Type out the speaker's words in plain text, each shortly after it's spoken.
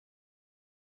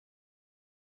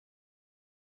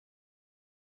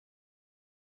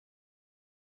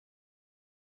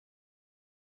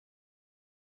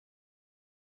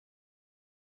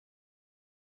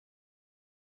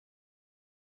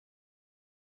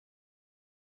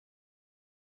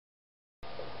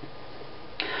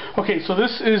Okay, so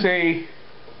this is a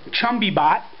Chumby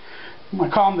bot. I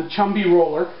call him the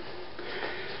ChumbyRoller.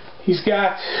 He's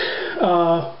got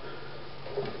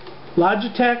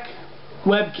Logitech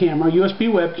web camera,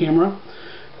 USB web camera.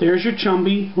 There's your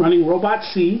Chumby running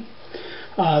RobotSee.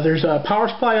 There's a power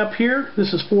supply up here.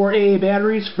 This is 4 AA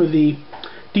batteries for the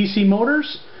DC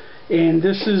motors, and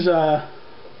this is a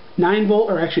 9 volt,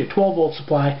 or actually a 12 volt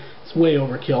supply. It's way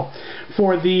overkill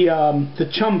for the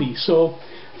Chumby. So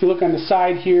if you look on the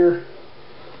side here,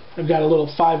 I've got a little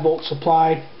 5 volt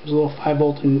supply. There's a little 5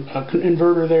 volt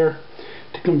inverter there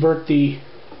to convert the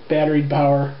battery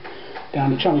power down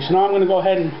to Chumby. So now I'm going to go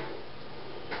ahead and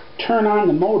turn on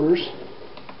the motors.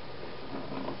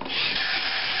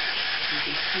 You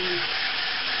can see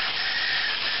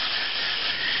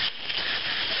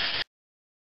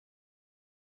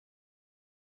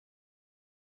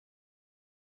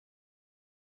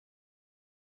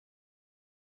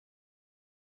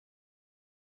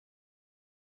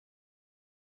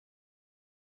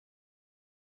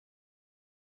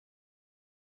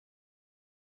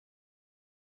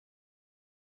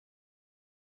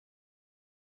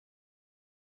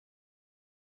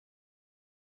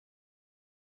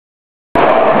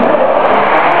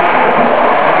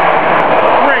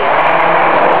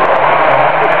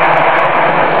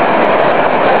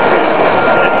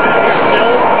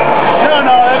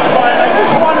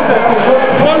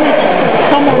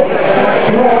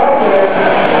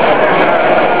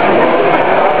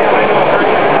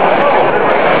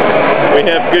we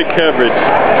have good coverage.